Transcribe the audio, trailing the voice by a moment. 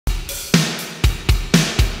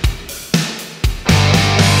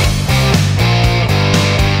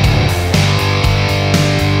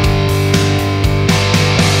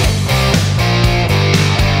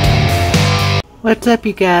What's up,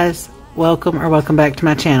 you guys? Welcome back to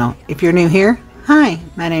my channel. If you're new here, hi,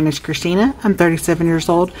 my name is Christina. I'm 37 years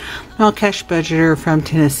old. I'm a cash budgeter from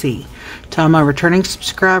Tennessee. To all my returning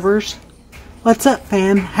subscribers, what's up,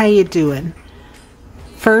 fam? How you doing?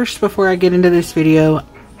 First, before I get into this video,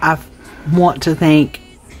 I want to thank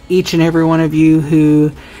each and every one of you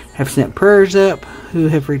who have sent prayers up, who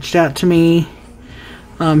have reached out to me,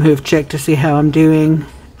 who have checked to see how I'm doing.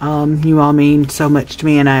 You all mean so much to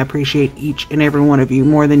me, and I appreciate each and every one of you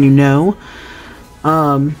more than you know.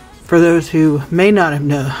 For those who may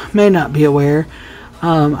not be aware,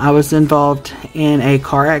 I was involved in a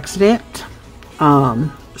car accident.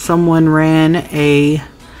 Someone ran a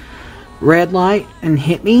red light and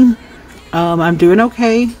hit me. I'm doing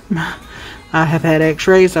okay. I have had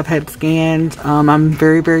x-rays, I've had scans. I'm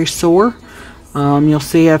very, very sore. You'll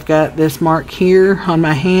see I've got this mark here on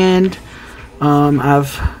my hand.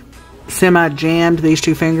 I've semi-jammed these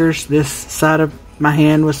two fingers. This side of my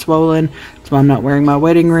hand was swollen. That's why I'm not wearing my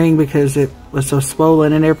wedding ring, because it was so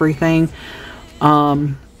swollen and everything.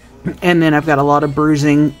 And then I've got a lot of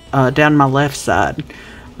bruising down my left side.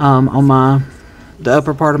 On the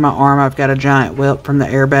upper part of my arm, I've got a giant welt from the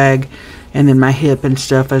airbag. And then my hip and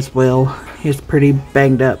stuff as well is pretty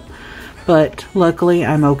banged up. But luckily,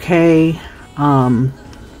 I'm okay.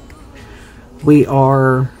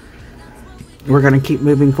 We're going to keep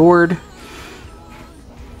moving forward.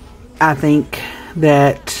 I think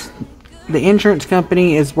that the insurance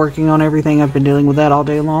company is working on everything. I've been dealing with that all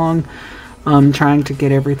day long. Trying to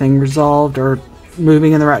get everything resolved or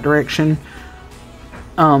moving in the right direction.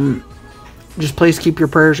 Just please keep your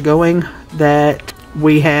prayers going that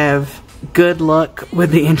we have good luck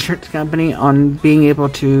with the insurance company on being able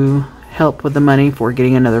to help with the money for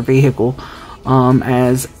getting another vehicle.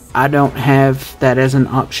 As I don't have that as an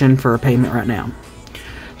option for a payment right now.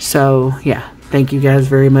 So, yeah. Thank you guys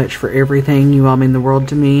very much for everything. You all mean the world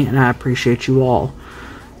to me, and I appreciate you all.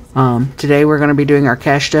 Today we're going to be doing our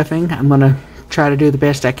cash stuffing. I'm going to try to do the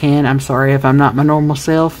best I can. I'm sorry if I'm not my normal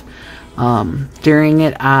self. During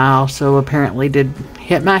it, I also apparently did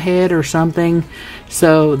hit my head or something.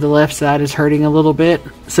 So, the left side is hurting a little bit.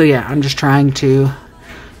 So, yeah, I'm just trying to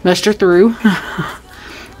muster through.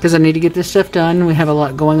 Because I need to get this stuff done. We have a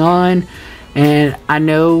lot going on. And I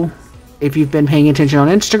know if you've been paying attention on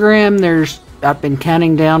Instagram, I've been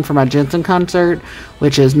counting down for my Jensen concert,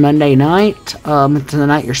 which is Monday night. It's the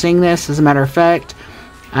night you're seeing this. As a matter of fact,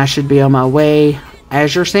 I should be on my way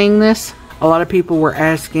as you're seeing this. A lot of people were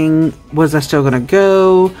asking, was I still going to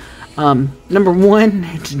go? Number one,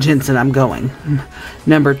 it's Jensen, I'm going.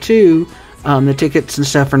 Number two, the tickets and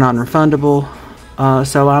stuff are non-refundable.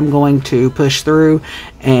 So I'm going to push through,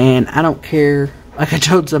 and I don't care, like I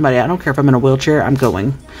told somebody, I don't care if I'm in a wheelchair, I'm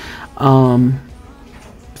going. My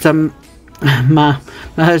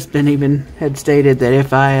husband even had stated that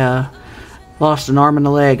if I lost an arm and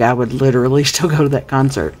a leg, I would literally still go to that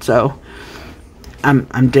concert. So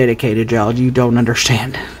I'm dedicated, y'all. You don't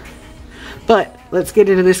understand. But let's get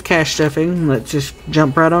into this cash stuffing. Let's just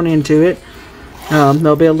jump right on into it.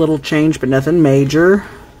 There'll be a little change, but nothing major.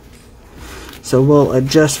 So we'll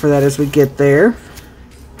adjust for that as we get there.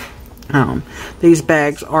 These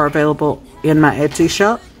bags are available in my Etsy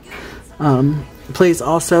shop. Please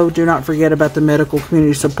also do not forget about the Medical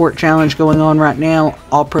Community Support Challenge going on right now.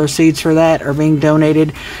 All proceeds for that are being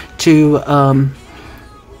donated to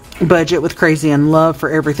Budget with Crazy in Love for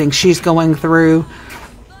everything she's going through.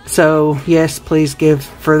 So yes, please give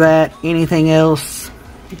for that. Anything else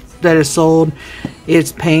that is sold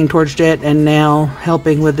is paying towards debt and now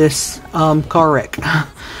helping with this car wreck.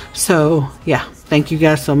 So yeah, thank you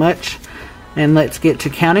guys so much, and let's get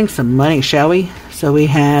to counting some money, shall we? So we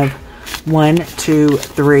have 1, 2,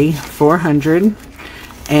 3, 400,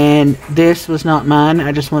 and this was not mine.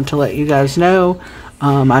 I just want to let you guys know,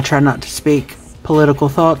 I try not to speak political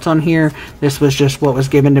thoughts on here. This was just what was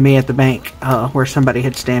given to me at the bank where somebody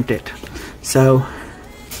had stamped it. So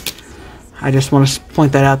I just want to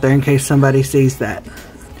point that out there in case somebody sees that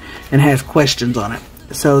and has questions on it.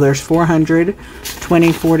 So there's 400,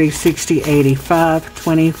 20, 40, 60, 85,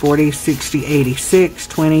 20, 40, 60, 86,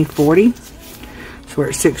 20, 40. So we're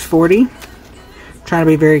at 640. Trying to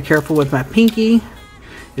be very careful with my pinky,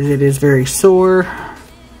 as it is very sore.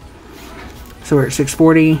 So we're at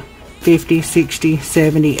 640, 50, 60,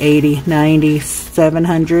 70, 80, 90,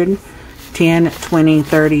 700, 10, 20,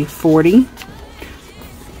 30, 40.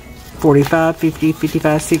 45, 50,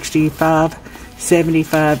 55, 65,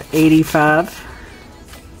 75, 85,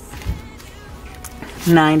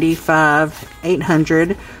 95,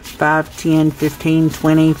 800, 5, 10, 15,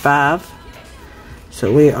 25.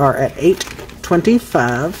 So we are at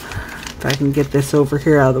 825. If I can get this over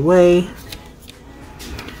here out of the way.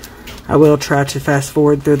 I will try to fast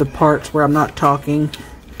forward through the parts where I'm not talking,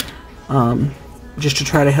 just to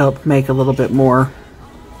try to help make a little bit more,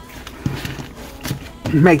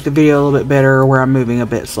 make the video a little bit better where I'm moving a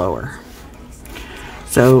bit slower.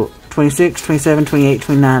 So 26, 27, 28,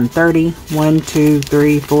 29, 30, 1, 2,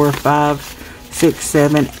 3, 4, 5, 6,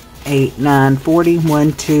 7, 8, 9, 40,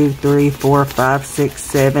 1, 2, 3, 4, 5, 6,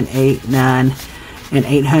 7, 8, 9, and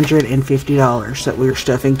 $850 that we're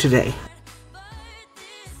stuffing today.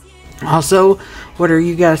 Also, what are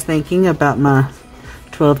you guys thinking about my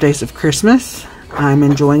 12 days of Christmas? I'm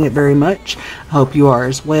enjoying it very much. I hope you are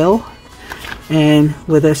as well. And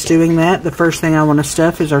with us doing that, the first thing I want to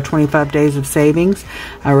stuff is our 25 days of savings.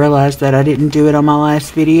 I realized that I didn't do it on my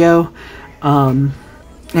last video. And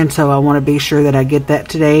so I want to be sure that I get that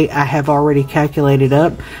today. I have already calculated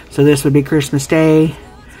up. So this would be Christmas Day.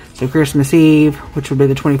 So Christmas Eve, which would be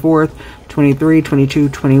the 24th, 23, 22,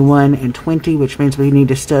 21, and 20, which means we need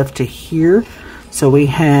to stuff to here. So we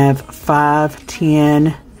have $5,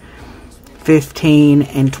 $10,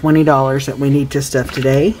 $15, and $20 that we need to stuff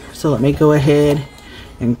today. So let me go ahead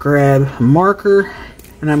and grab a marker,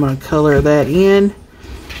 and I'm going to color that in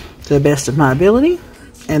to the best of my ability,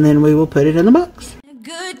 and then we will put it in the box.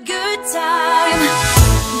 Good time.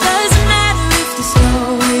 Doesn't matter if the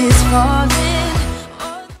snow is falling.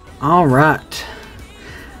 All right,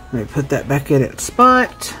 let me put that back in its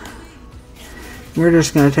spot. We're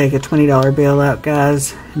just going to take a $20 bill out,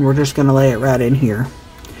 guys, and we're just going to lay it right in here.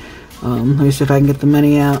 Let me see if I can get the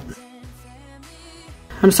money out.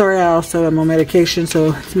 I'm sorry, I also am on medication,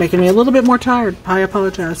 so it's making me a little bit more tired. I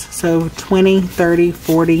apologize. So 20, 30,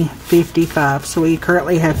 40, 55. So we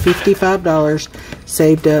currently have $55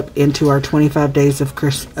 saved up into our 25 days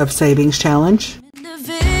of savings challenge.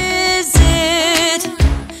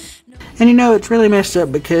 And you know, it's really messed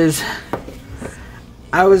up because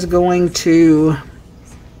I was going to,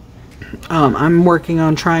 I'm working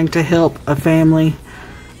on trying to help a family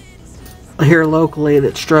here locally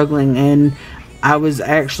that's struggling, and I was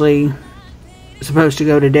actually supposed to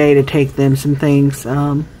go today to take them some things,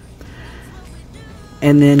 and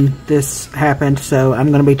then this happened, so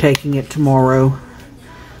I'm going to be taking it tomorrow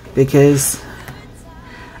because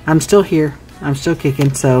I'm still here, I'm still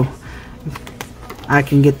kicking, so I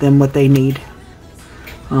can get them what they need,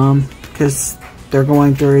 because they're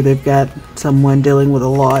going through, they've got someone dealing with a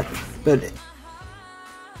lot, but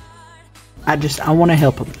I want to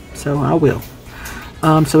help them, so I will.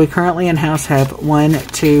 So we currently in-house have 1,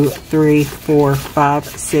 2, 3, 4, 5,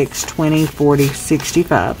 6, 20, 40,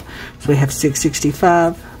 65. So we have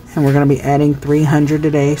 665, and we're going to be adding 300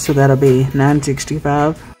 today, so that'll be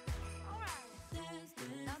 965.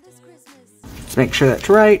 Let's make sure that's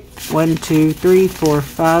right. 1, 2, 3, 4,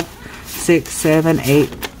 5, 6, 7,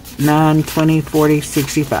 8, 9, 20, 40,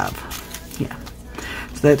 65. Yeah.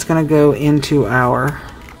 So that's going to go into our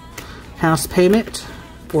house payment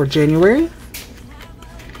for January.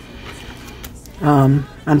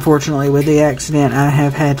 Unfortunately, with the accident, I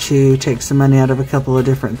have had to take some money out of a couple of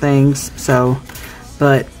different things. So,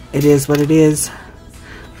 but it is what it is.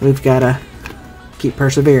 We've got to keep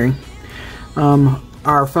persevering.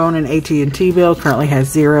 Our phone and AT&T bill currently has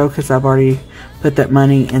 0 because I've already put that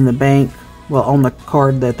money in the bank. Well, on the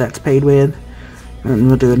card that's paid with. And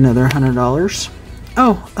we'll do another $100.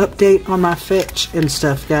 Oh, update on my fetch and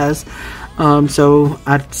stuff, guys. So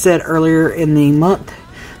I said earlier in the month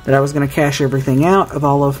that I was going to cash everything out of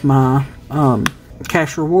all of my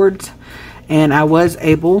cash rewards, and I was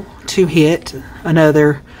able to hit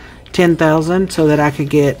another 10,000 so that I could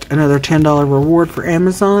get another $10 reward for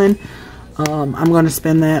Amazon. I'm going to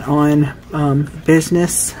spend that on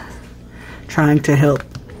business, trying to help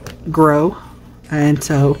grow, and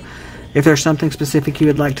so if there's something specific you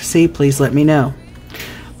would like to see, please let me know.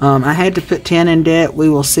 I had to put 10 in debt. We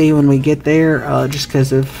will see when we get there, just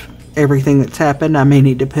because of everything that's happened. I may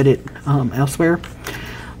need to put it elsewhere.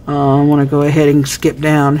 I want to go ahead and skip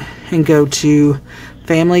down and go to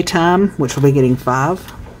family time, which will be getting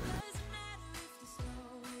 5.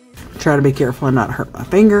 Try to be careful and not hurt my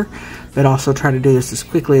finger, but also try to do this as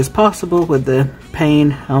quickly as possible with the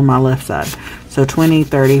pain on my left side. So 20,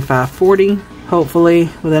 30, 5, 40. Hopefully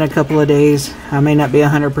within a couple of days, I may not be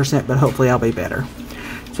 100%, but hopefully I'll be better.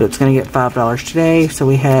 So it's going to get $5 today. So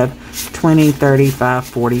we have 20, 30, 5,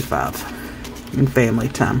 45 in family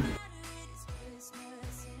time.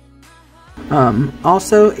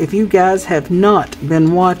 Also, if you guys have not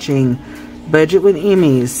been watching Budget with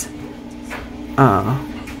Emmy's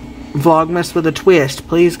Vlogmas with a Twist,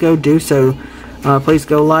 please go do so. Please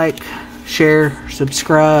go like, share,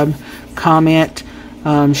 subscribe, comment.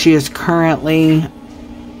 She is currently,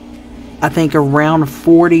 I think, around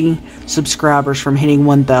 40 subscribers from hitting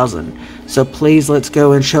 1,000. So please, let's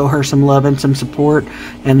go and show her some love and some support,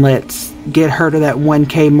 and let's get her to that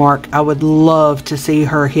 1K mark. I would love to see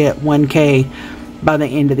her hit 1K by the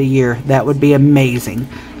end of the year. That would be amazing.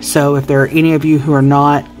 So if there are any of you who are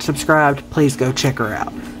not subscribed, please go check her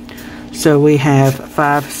out. So we have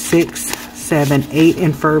 5, 6, 7, 8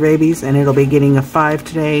 in fur babies, and it'll be getting a 5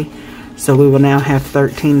 today. So we will now have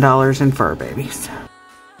 $13 in fur babies.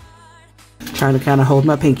 Trying to kind of hold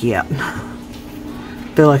my pinky out.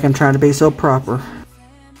 Feel like I'm trying to be so proper.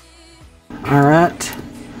 Alright.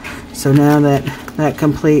 So now that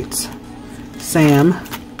completes Sam.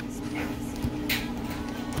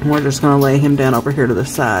 We're just going to lay him down over here to the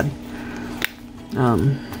side.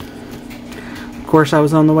 Of course, I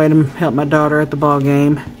was on the way to help my daughter at the ball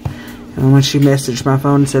game. And when she messaged my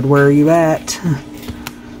phone and said, "Where are you at?"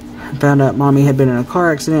 I found out Mommy had been in a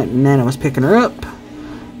car accident and Nana was picking her up.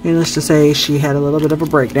 Needless to say, she had a little bit of a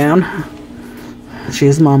breakdown. She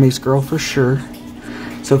is Mommy's girl for sure.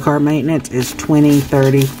 So car maintenance is $20,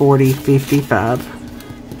 $30, $40, $55.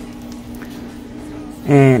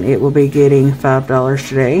 And it will be getting $5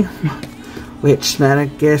 today. Which that I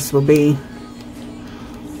guess will be...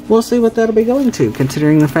 We'll see what that'll be going to,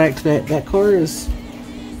 considering the fact that that car is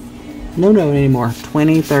no anymore.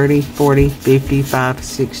 $20, $30, $40, $55,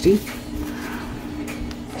 $60.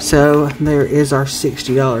 So there is our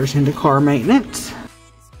 $60 into car maintenance.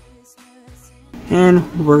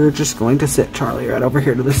 And we're just going to set Charlie right over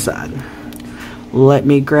here to the side. Let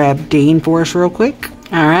me grab Dean for us real quick.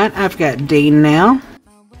 Alright, I've got Dean now.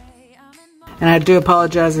 And I do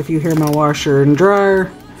apologize if you hear my washer and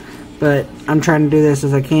dryer, but I'm trying to do this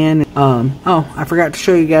as I can. Oh, I forgot to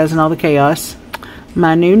show you guys in all the chaos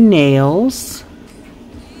my new nails.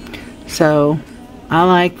 So I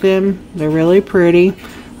like them. They're really pretty.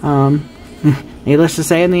 Needless to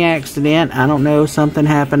say, in the accident, I don't know, something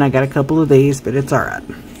happened. I got a couple of these, but it's alright.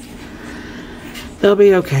 They'll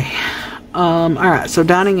be okay. Alright, so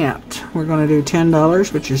dining out. We're going to do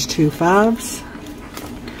 $10, which is 2 5s.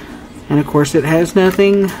 And of course it has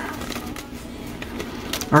nothing.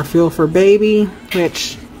 Our fuel for baby,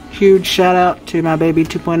 which huge shout out to my baby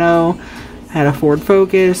 2.0. Had a Ford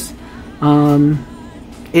Focus.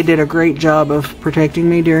 It did a great job of protecting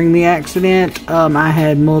me during the accident. I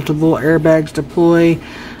had multiple airbags deploy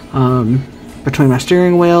between my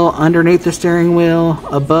steering wheel, underneath the steering wheel,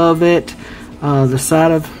 above it, the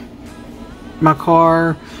side of my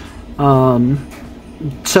car.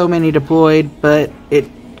 So many deployed, but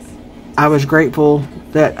I was grateful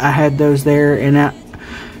that I had those there. And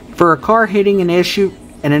for a car hitting an SUV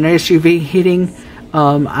and an SUV hitting,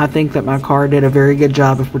 I think that my car did a very good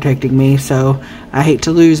job of protecting me. So I hate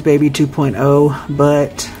to lose baby 2.0,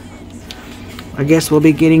 but I guess we'll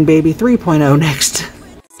be getting baby 3.0 next.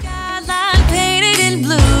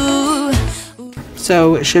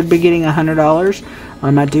 So it should be getting $100.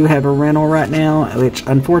 I do have a rental right now, which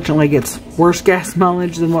unfortunately gets worse gas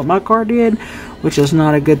mileage than what my car did, which is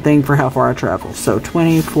not a good thing for how far I travel. So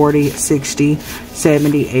 20, 40, 60,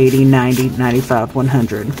 70, 80, 90, 95,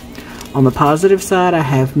 100. On the positive side, I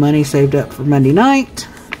have money saved up for Monday night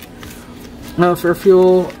for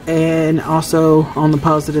fuel, and also on the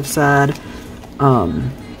positive side,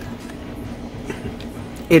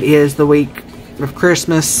 it is the week of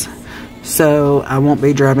Christmas, so I won't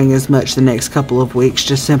be driving as much the next couple of weeks,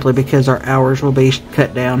 just simply because our hours will be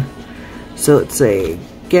cut down. So let's say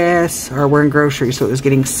gas, or we're in groceries, so it was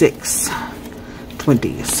getting 6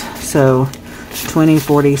 20s. So 20,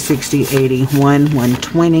 40, 60, 80,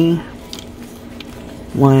 120,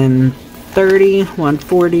 130,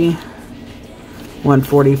 140,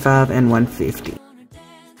 145, and 150.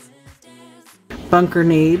 Bunker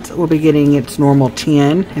needs will be getting its normal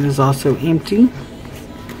 10. It is also empty.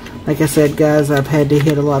 Like I said, guys, I've had to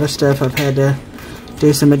hit a lot of stuff. I've had to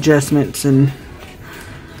do some adjustments and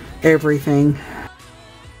everything.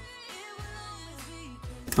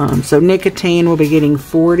 So nicotine will be getting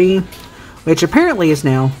 40, which apparently is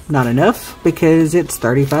now not enough because it's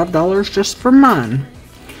 $35 just for mine.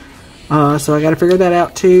 So I got to figure that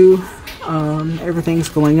out too. Everything's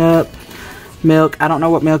going up. Milk, I don't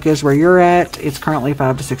know what milk is where you're at. It's currently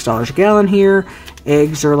 $5 to $6 a gallon here.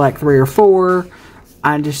 Eggs are like $3 or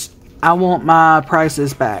 $4. I want my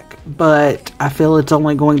prices back, but I feel it's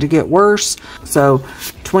only going to get worse. So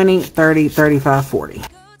 20, 30, 35, 40.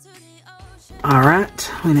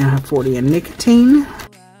 Alright, we now have 40 in nicotine.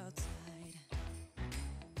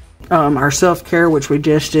 Our self-care, which we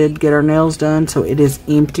just did get our nails done, so it is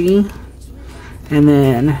empty. And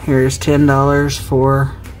then here's $10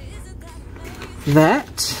 for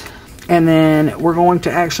that. And then we're going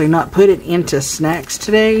to actually not put it into snacks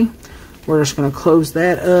today. we're just going to close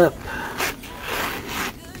that up.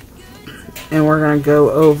 And we're going to go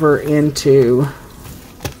over into,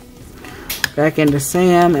 back into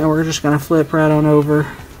Sam, and we're just going to flip right on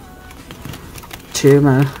over to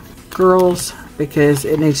my girls, because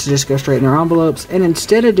it needs to just go straight in their envelopes. And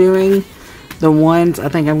instead of doing the ones, I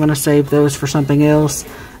think I'm going to save those for something else.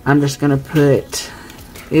 I'm just going to put,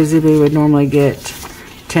 Izzy Boo would normally get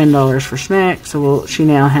 $10 for snacks, so she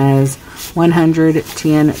now has 100,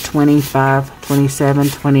 10, 25, 27,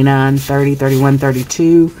 29, 30, 31,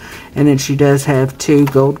 32, and then she does have 2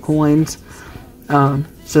 gold coins,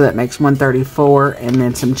 so that makes 134, and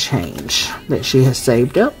then some change that she has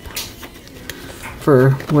saved up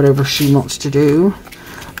for whatever she wants to do.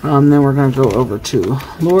 Then we're going to go over to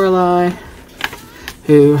Lorelai,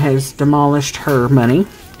 who has demolished her money,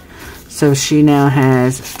 so she now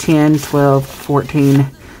has 10, 12, 14,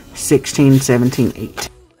 16, 17,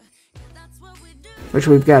 18. Which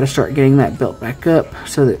we've got to start getting that built back up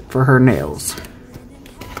so that for her nails.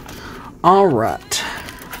 Alright.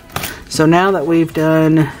 So now that we've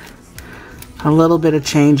done a little bit of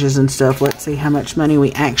changes and stuff, let's see how much money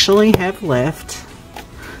we actually have left.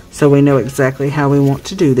 So we know exactly how we want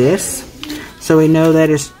to do this. So we know that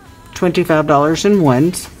is $25 in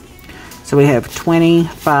ones. So we have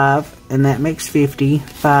 25, and that makes 50,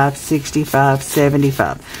 5, 65,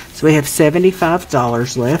 75. So we have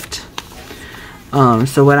 $75 left.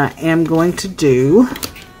 So what I am going to do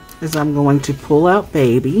is I'm going to pull out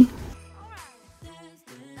baby.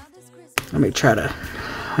 Let me try to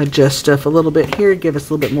adjust stuff a little bit here, give us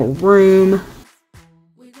a little bit more room.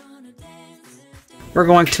 We're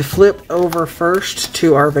going to flip over first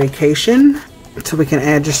to our vacation, so we can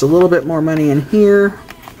add just a little bit more money in here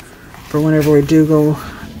for whenever we do go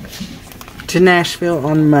to Nashville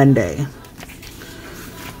on Monday.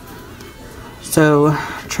 So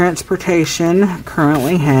transportation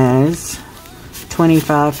currently has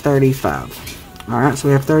 $25.35. Alright, so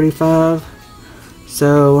we have 35.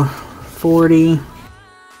 So 40.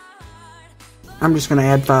 I'm just going to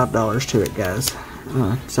add $5 to it, guys.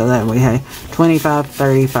 So that we have 25,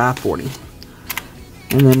 35, 40.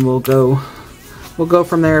 And then we'll go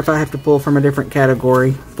from there. If I have to pull from a different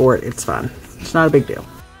category for it, it's fine. It's not a big deal.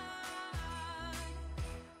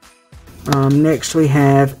 Next we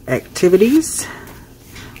have activities,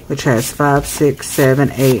 which has 5, 6,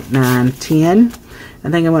 7, 8, 9, 10. I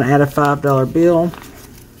think I'm going to add a $5 bill.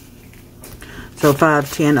 So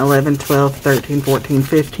 5, 10, 11, 12, 13, 14,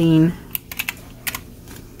 15.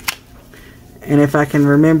 And if I can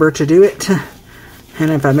remember to do it,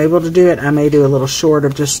 and if I'm able to do it, I may do a little short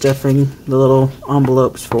of just stuffing the little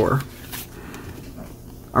envelopes for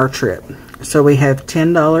our trip. So we have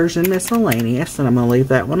 $10 in miscellaneous, and I'm going to leave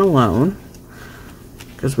that one alone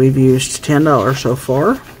because we've used $10 so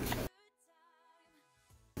far.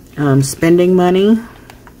 Spending money,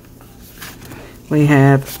 we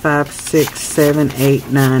have 5, 6, 7,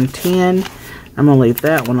 8, 9, 10. I'm going to leave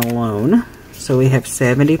that one alone. So we have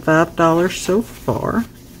 $75 so far.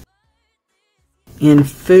 In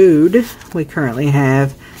food, we currently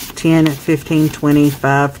have 10, 15,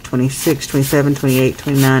 25, 26, 27, 28,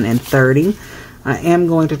 29, and 30. I am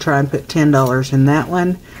going to try and put $10 in that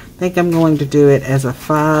one. I think I'm going to do it as a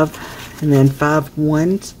 5 and then 5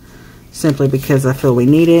 ones, simply because I feel we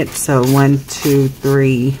need it. So 1, 2,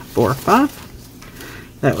 3, 4,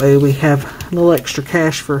 5. That way we have a little extra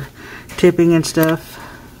cash for tipping and stuff,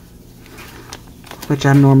 which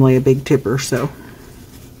I'm normally a big tipper, so.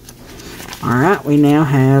 Alright, we now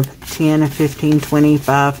have 10, 15,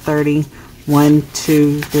 25, 30, 1,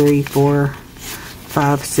 2, 3, 4,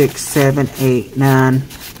 5, 6, 7, 8, 9,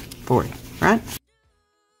 40, right?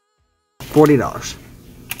 $40.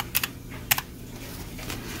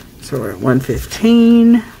 So we're at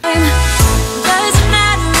 115.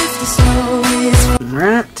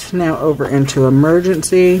 Alright, now over into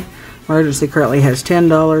emergency. Emergency currently has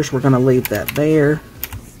 $10. We're going to leave that there.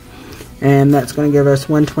 And that's going to give us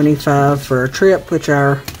 $125 for a trip, which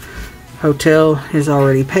our hotel is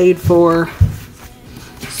already paid for.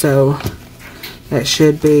 So that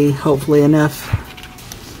should be hopefully enough.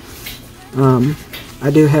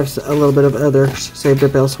 I do have a little bit of others saved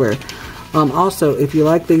up elsewhere. Also, if you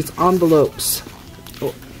like these envelopes,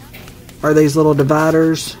 or these little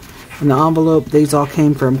dividers in the envelope, these all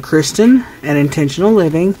came from Kristen at Intentional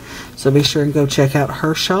Living. So be sure and go check out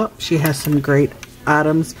her shop. She has some great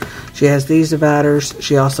items. She has these dividers.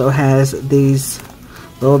 She also has these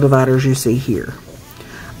little dividers you see here.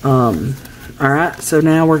 Alright, so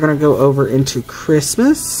now we're going to go over into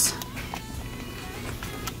Christmas.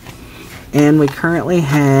 And we currently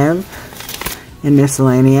have in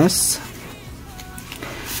miscellaneous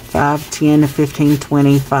 5, 10, 15,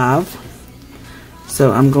 25. So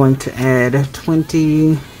I'm going to add 20.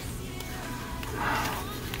 You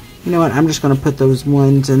know what? I'm just going to put those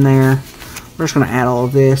ones in there. We're just going to add all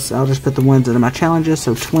of this. I'll just put the ones into my challenges.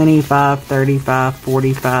 So 25, 35,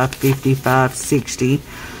 45, 55, 60.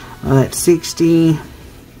 That's 60. How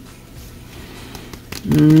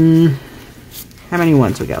many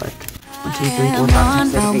ones we got left? 1, 2, 3, 4, 5,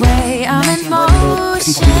 6, 7, 8, 9, 10, 11, 12, 13, 14, 15,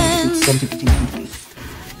 16, 17, 18, 19.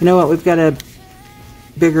 You know what? We've got a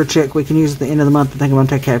bigger check we can use at the end of the month. I think I'm going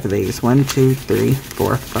to take half of these. 1, 2, 3,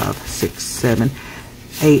 4, 5, 6, 7,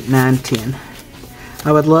 8, 9, 10.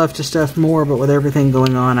 I would love to stuff more, but with everything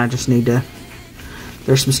going on, I just need to...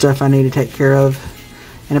 There's some stuff I need to take care of.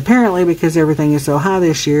 And apparently, because everything is so high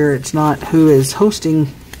this year, it's not who is hosting,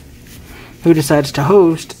 who decides to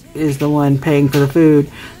host is the one paying for the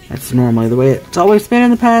food. That's normally the way it's always been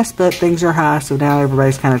in the past, but things are high, so now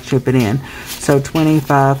everybody's kind of chipping in. So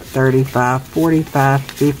 25, 35, 45,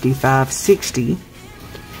 55, 60.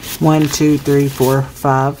 1, 2, 3, 4,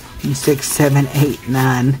 5, 6, 7, 8,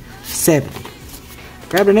 9, 70.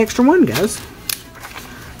 Grabbed an extra one, guys.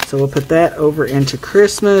 So we'll put that over into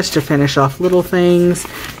Christmas to finish off little things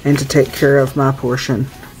and to take care of my portion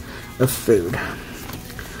of food.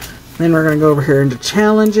 Then we're going to go over here into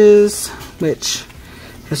challenges, which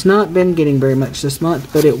has not been getting very much this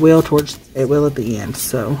month, but it will at the end.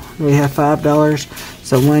 So we have $5.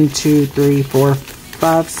 So 1, 2, 3, 4,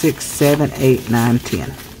 5, 6, 7, 8, 9,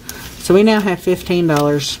 10. So we now have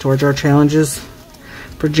 $15 towards our challenges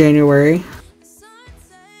for January.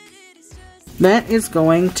 That is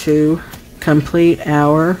going to complete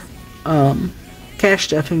our cash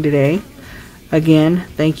stuffing today. Again,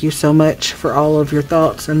 thank you so much for all of your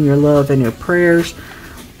thoughts and your love and your prayers.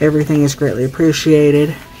 Everything is greatly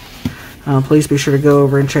appreciated. Please be sure to go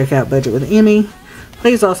over and check out Budget with Emmy.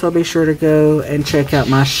 Please also be sure to go and check out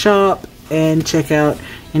my shop and check out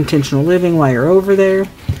Intentional Living while you're over there.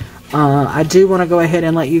 I do want to go ahead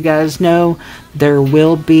and let you guys know there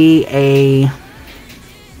will be a...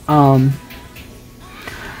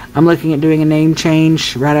 I'm looking at doing a name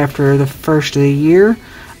change right after the first of the year.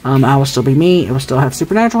 I will still be me. It will still have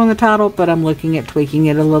Supernatural in the title, but I'm looking at tweaking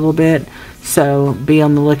it a little bit. So be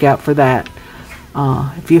on the lookout for that.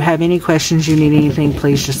 If you have any questions, you need anything,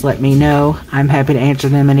 please just let me know. I'm happy to answer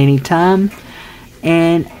them at any time.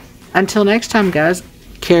 And until next time, guys,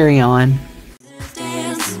 carry on.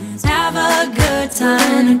 Dance, have a good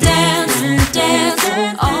time, dance,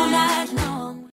 dance, all